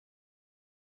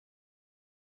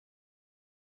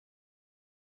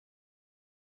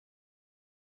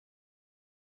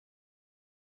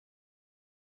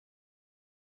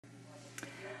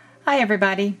Hi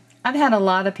everybody. I've had a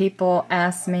lot of people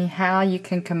ask me how you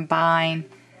can combine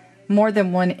more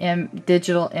than one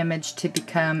digital image to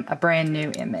become a brand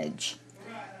new image.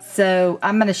 So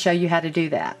I'm going to show you how to do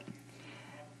that.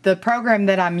 The program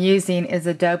that I'm using is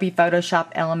Adobe Photoshop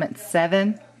Element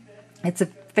 7. It's a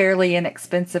fairly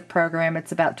inexpensive program.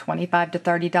 It's about $25 to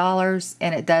 $30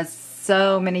 and it does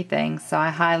so many things, so I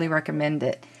highly recommend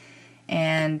it.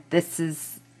 And this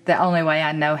is the only way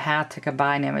I know how to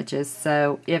combine images.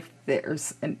 So if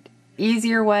there's an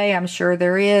easier way, I'm sure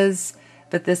there is,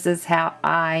 but this is how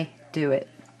I do it.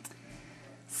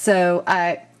 So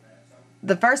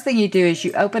the first thing you do is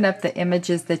you open up the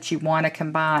images that you want to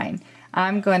combine.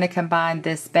 I'm going to combine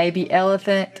this baby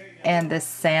elephant and this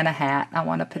Santa hat. I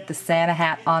want to put the Santa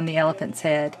hat on the elephant's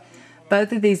head.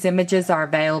 Both of these images are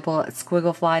available at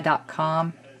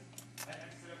squigglefly.com.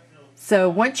 So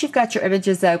once you've got your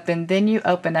images open, then you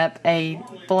open up a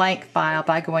blank file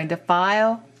by going to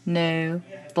File, New,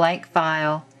 Blank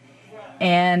File.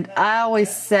 And I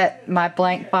always set my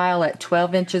blank file at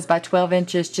 12 inches by 12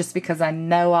 inches just because I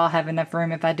know I'll have enough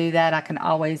room. If I do that, I can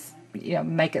always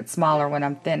make it smaller when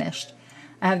I'm finished.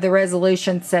 I have the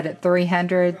resolution set at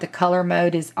 300. The color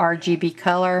mode is RGB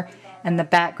color and the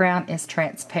background is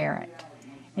transparent.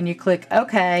 And you click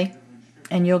OK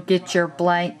and you'll get your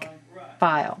blank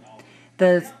file.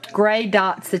 The gray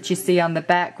dots that you see on the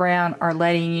background are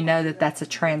letting you know that that's a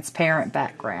transparent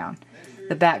background.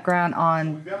 The background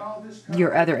on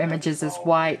your other images is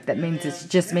white. That means it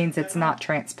just means it's not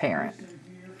transparent.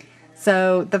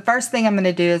 So the first thing I'm going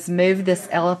to do is move this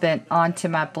elephant onto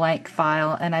my blank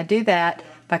file, and I do that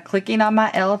by clicking on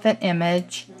my elephant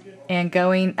image and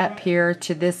going up here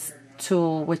to this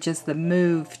tool, which is the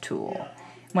Move tool.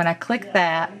 When I click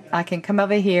that, I can come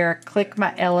over here, click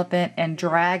my elephant, and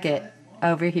drag it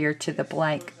over here to the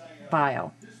blank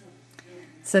file.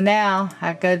 So now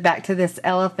I go back to this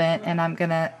elephant and I'm going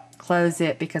to close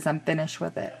it because I'm finished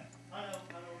with it.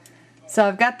 So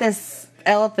I've got this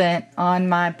elephant on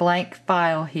my blank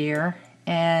file here,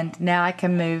 and now I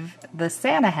can move the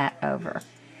Santa hat over.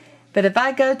 But if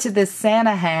I go to this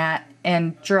Santa hat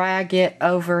and drag it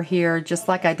over here just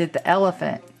like I did the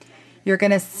elephant, you're going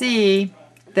to see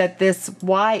that this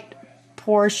white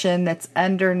portion that's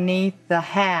underneath the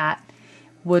hat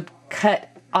would cut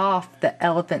off the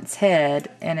elephant's head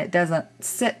and it doesn't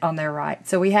sit on there right.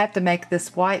 So we have to make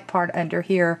this white part under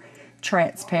here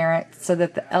transparent so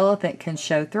that the elephant can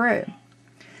show through.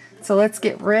 So let's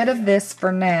get rid of this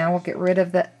for now. We'll get rid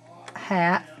of the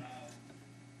hat.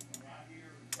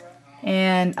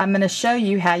 And I'm going to show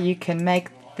you how you can make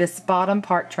this bottom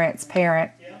part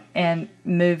transparent and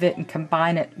move it and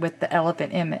combine it with the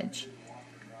elephant image.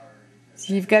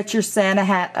 So you've got your Santa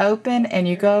hat open and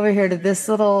you go over here to this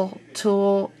little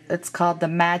tool. It's called the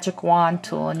Magic Wand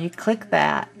tool, and you click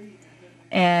that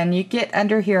and you get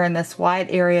under here in this white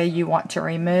area you want to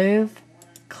remove.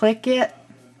 Click it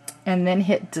and then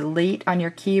hit delete on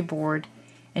your keyboard,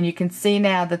 and you can see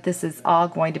now that this is all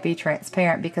going to be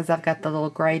transparent because I've got the little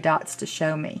gray dots to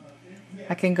show me.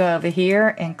 I can go over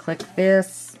here and click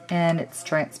this and it's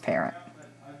transparent.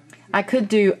 I could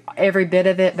do every bit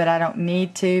of it, but I don't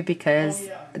need to because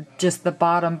just the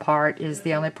bottom part is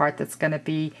the only part that's going to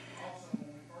be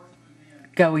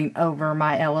going over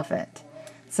my elephant.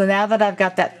 So now that I've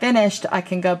got that finished, I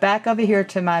can go back over here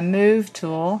to my Move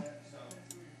tool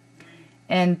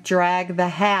and drag the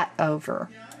hat over.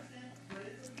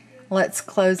 Let's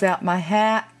close out my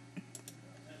hat.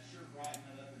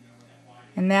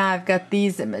 And now I've got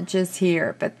these images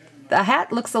here, but the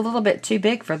hat looks a little bit too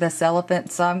big for this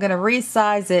elephant, so I'm going to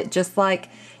resize it just like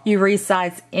you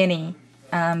resize any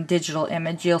digital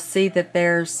image. You'll see that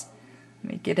there's,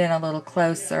 let me get in a little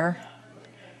closer,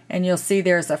 and you'll see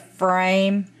there's a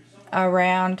frame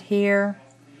around here.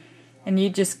 And you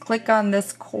just click on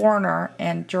this corner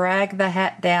and drag the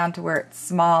hat down to where it's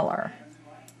smaller.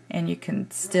 And you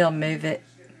can still move it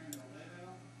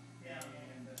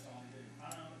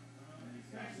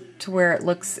to where it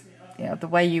looks the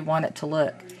way you want it to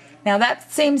look. Now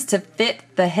that seems to fit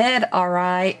the head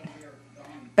alright,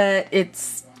 but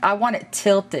I want it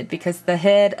tilted because the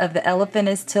head of the elephant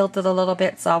is tilted a little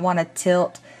bit, so I want to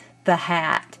tilt the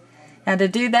hat. Now to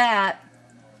do that,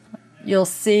 you'll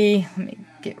see, let me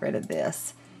get rid of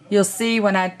this. You'll see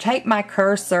when I take my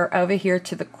cursor over here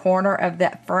to the corner of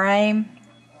that frame,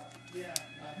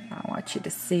 I want you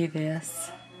to see this.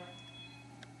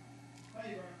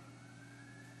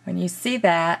 When you see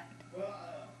that,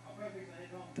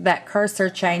 that cursor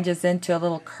changes into a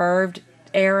little curved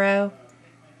arrow.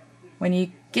 When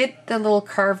you get the little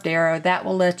curved arrow, that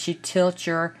will let you tilt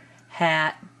your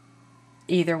hat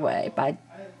either way by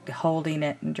holding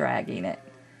it and dragging it.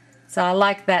 So I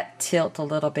like that tilt a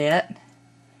little bit.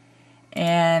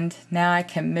 And now I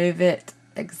can move it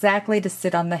exactly to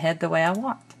sit on the head the way I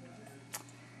want.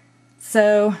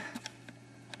 So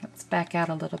let's back out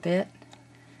a little bit.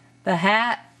 The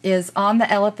hat is on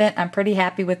the elephant. I'm pretty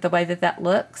happy with the way that that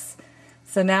looks.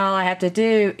 So now all I have to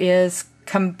do is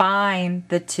combine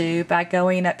the two by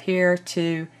going up here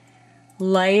to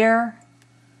Layer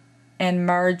and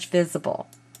Merge Visible.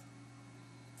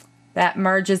 That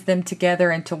merges them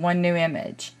together into one new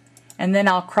image. And then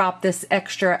I'll crop this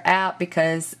extra out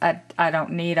because I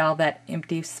don't need all that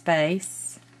empty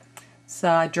space. So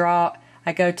I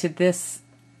go to this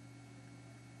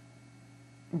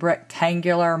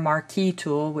rectangular marquee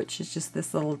tool, which is just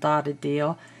this little dotted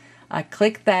deal. I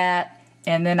click that,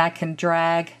 and then I can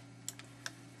drag,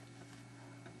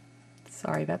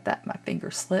 sorry about that, my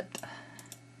finger slipped.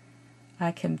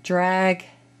 I can drag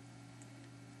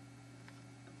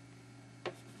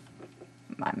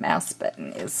my mouse pad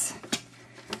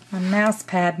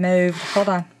moved. Hold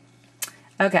on.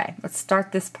 Okay, let's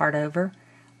start this part over.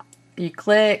 You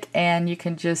click and you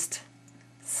can just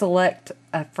select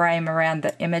a frame around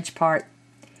the image part.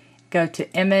 Go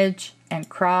to Image and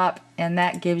Crop, and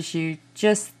that gives you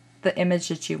just the image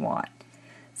that you want.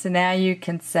 So now you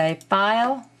can say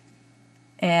File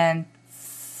and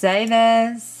Save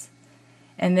As,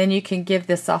 and then you can give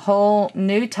this a whole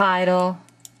new title,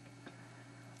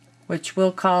 which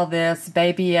we'll call this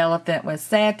Baby Elephant with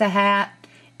Santa Hat,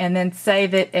 and then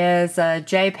save it as a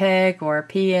JPEG or a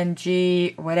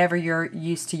PNG, or whatever you're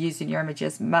used to using your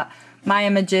images. My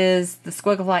images, the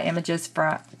Squiggly images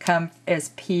come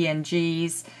as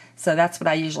PNGs, so that's what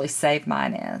I usually save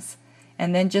mine as.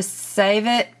 And then just save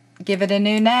it, give it a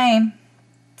new name,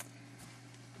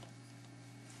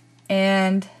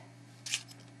 and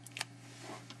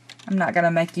I'm not going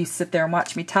to make you sit there and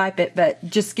watch me type it, but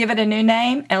just give it a new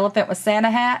name, Elephant with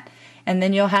Santa Hat, and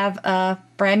then you'll have a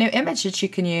brand new image that you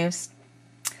can use.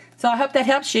 So I hope that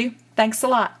helps you. Thanks a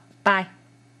lot. Bye.